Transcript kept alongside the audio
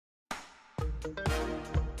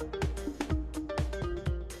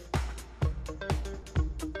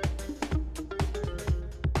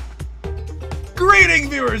Greetings,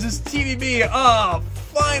 viewers, it's TVB.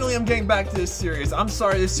 Finally I'm getting back to this series. I'm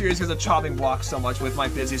sorry this series has a chopping block so much with my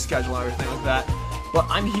busy schedule and everything like that. But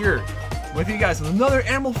I'm here with you guys with another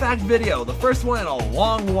animal fact video. The first one in a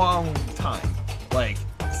long time. Like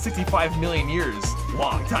 65 million years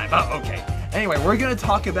long time. Oh, okay. Anyway, we're gonna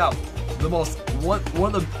talk about the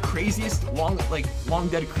one of the craziest long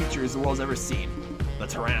dead creatures the world's ever seen. The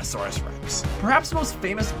Tyrannosaurus Rex. Perhaps the most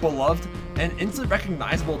famous, beloved, and instantly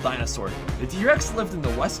recognizable dinosaur, the T-Rex lived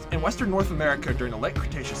in western North America during the late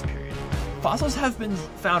Cretaceous period. Fossils have been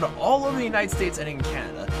found all over the United States and in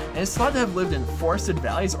Canada, and it's thought to have lived in forested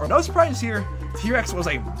valleys. Or no surprise here, T-Rex was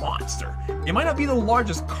a monster. It might not be the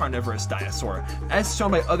largest carnivorous dinosaur, as shown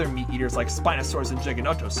by other meat eaters like Spinosaurus and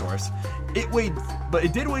Giganotosaurus.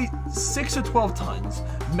 It did weigh 6 to 12 tons,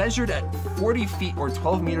 measured at 40 feet or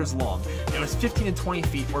 12 meters long, and it was 15 to 20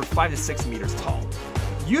 feet or 5 to 6 meters tall.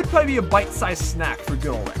 You'd probably be a bite-sized snack for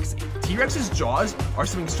good old Rexy. T-Rex's jaws are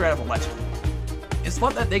something straight out of a legend. It's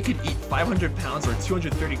thought that they could eat 500 pounds or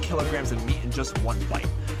 230 kilograms of meat in just one bite.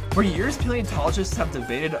 For years, paleontologists have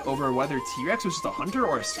debated over whether T-Rex was just a hunter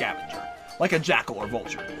or a scavenger, like a jackal or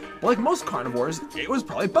vulture. But like most carnivores, it was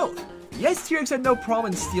probably both. Yes, T-Rex had no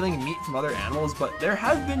problem in stealing meat from other animals, but there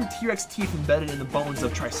have been T-Rex teeth embedded in the bones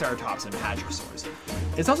of Triceratops and Hadrosaurs.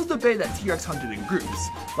 It's also debated that T-Rex hunted in groups,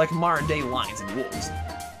 like modern-day lions and wolves.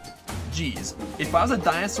 Geez, if I was a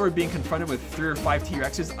dinosaur being confronted with 3 or 5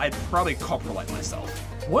 T-Rexes, I'd probably coprolite myself.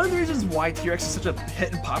 One of the reasons why T-Rex is such a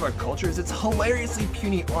hit in popular culture is its hilariously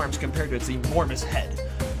puny arms compared to its enormous head.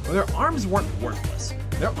 But their arms weren't worthless.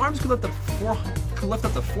 Their arms could lift up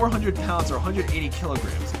to 400 pounds or 180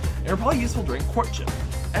 kilograms, and are probably useful during courtship,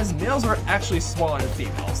 as males are actually smaller than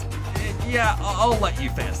females. Yeah, I'll let you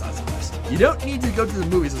fantasize the rest. You don't need to go to the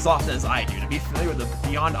movies as often as I do to be familiar with the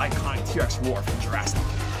beyond iconic T-Rex roar from Jurassic.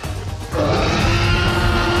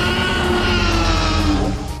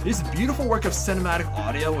 This beautiful work of cinematic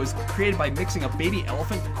audio was created by mixing a baby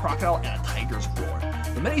elephant, crocodile, and a tiger's roar.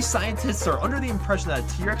 But many scientists are under the impression that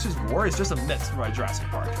a T-Rex's roar is just a myth from Jurassic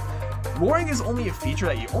Park. Roaring is only a feature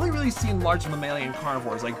that you only really see in large mammalian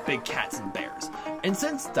carnivores like big cats and bears. And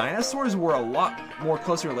since dinosaurs were a lot more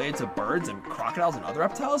closely related to birds and crocodiles and other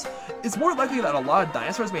reptiles, it's more likely that a lot of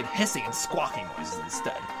dinosaurs made hissing and squawking noises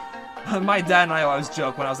instead. My dad and I always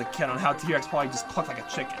joke when I was a kid on how T-Rex probably just clucked like a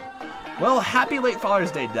chicken. Well, happy late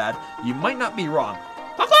Father's Day, Dad. You might not be wrong.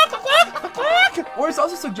 Or it's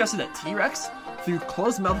also suggested that T-Rex, through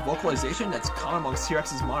closed-mouth vocalization that's common amongst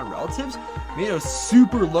T-Rex's modern relatives, made a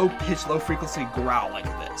super low-pitched, low-frequency growl like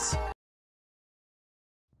this.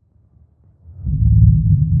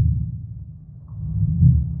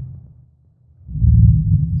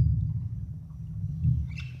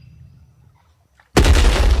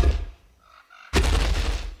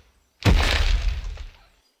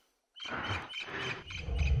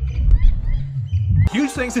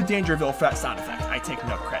 Huge thanks to Dangerville for that sound effect, I take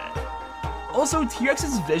no credit. Also,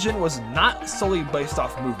 T-Rex's vision was not solely based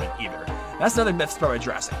off movement either. That's another myth spread by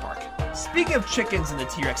Jurassic Park. Speaking of chickens and the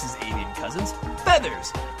T-Rex's avian cousins,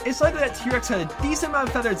 feathers! It's likely that T-Rex had a decent amount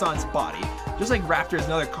of feathers on its body, just like raptors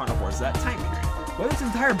and other carnivores at that time period. Whether its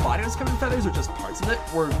entire body was covered in feathers or just parts of it,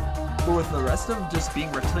 or with the rest of them just being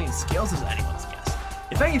reptilian scales is anyone's guess.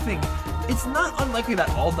 If anything, it's not unlikely that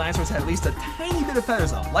all dinosaurs had at least a tiny bit of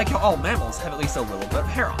feathers on them, like how all mammals have at least a little bit of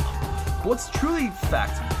hair on them. But what's truly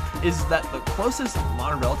fact is that the closest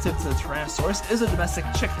modern relative to the Tyrannosaurus is a domestic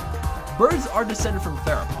chicken. Birds are descended from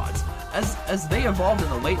theropods, as they evolved in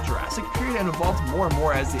the late Jurassic period and evolved more and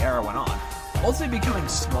more as the era went on, ultimately becoming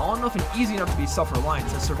small enough and easy enough to be self-reliant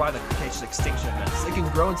to survive the Cretaceous extinction events. They can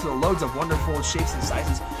grow into the loads of wonderful shapes and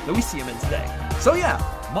sizes that we see them in today. So yeah,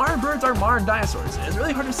 modern birds are modern dinosaurs. It's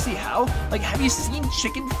really hard to see how. Like, have you seen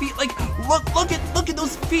chicken feet? Like, look at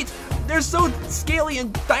those feet. They're so scaly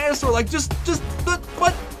and dinosaur-like.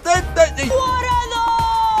 What are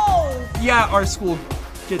those? Yeah, our school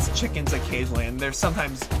gets chickens occasionally, and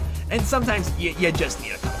sometimes you just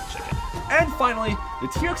need a couple chicken. And finally, the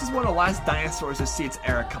T-Rex is one of the last dinosaurs to see its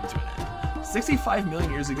era come to an end. 65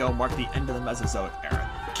 million years ago marked the end of the Mesozoic era,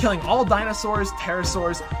 killing all dinosaurs,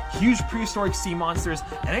 pterosaurs, huge prehistoric sea monsters,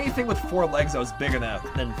 and anything with 4 legs that was bigger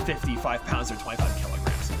than 55 pounds or 25 kilograms.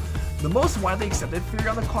 The most widely accepted theory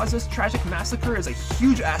on the cause of this tragic massacre is a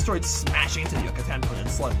huge asteroid smashing into the Yucatan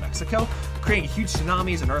Peninsula in Mexico, creating huge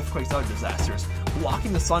tsunamis and earthquakes and other disasters,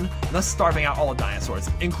 blocking the sun and thus starving out all the dinosaurs,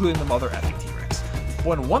 including the mother effing T-Rex.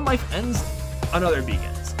 When one life ends, another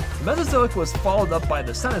begins. The Mesozoic was followed up by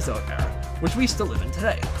the Cenozoic era, which we still live in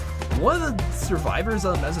today. One of the survivors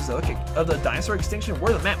of the Mesozoic, of the dinosaur extinction,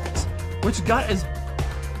 were the mammals, which got as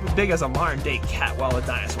big as a modern-day cat while the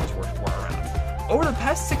dinosaurs were around. Over the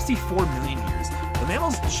past 64 million years, the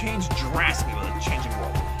mammals changed drastically with a changing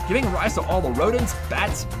world, giving rise to all the rodents,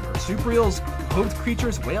 bats, marsupials, hoofed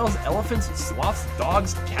creatures, whales, elephants, sloths,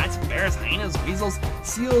 dogs, cats, bears, hyenas, weasels,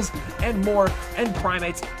 seals, and more, and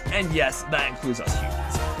primates, and yes, that includes us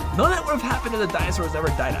humans. None of that would have happened if the dinosaurs ever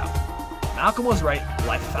died out. Malcolm was right,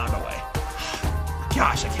 life found a way.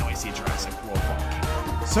 Gosh, I can't wait to see Jurassic World Fallen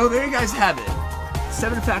Kingdom. So there you guys have it.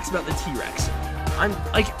 7 facts about the T-Rex.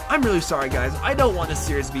 I'm really sorry, guys. I don't want this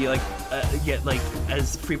series to be get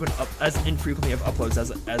as infrequently of uploads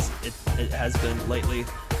as it has been lately.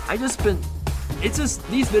 It's just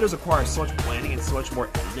these videos require so much planning and so much more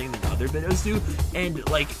editing than other videos do, and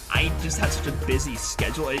I just had such a busy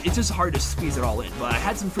schedule. It's just hard to squeeze it all in. But I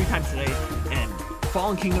had some free time today, and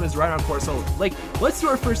Fallen Kingdom is right on course. So let's do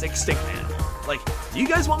our first extinct animal. Do you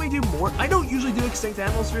guys want me to do more? I don't usually do extinct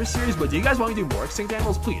animals for this series, but do you guys want me to do more extinct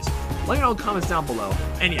animals? Please, let me know in the comments down below.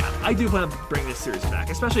 And yeah, I do plan on bringing this series back,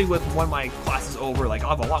 especially with when my class is over. I'll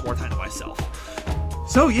have a lot more time to myself.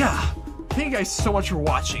 So yeah, thank you guys so much for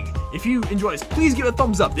watching. If you enjoyed this, please give it a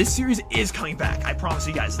thumbs up. This series is coming back. I promise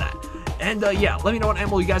you guys that. And yeah, let me know what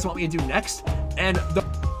animal you guys want me to do next. And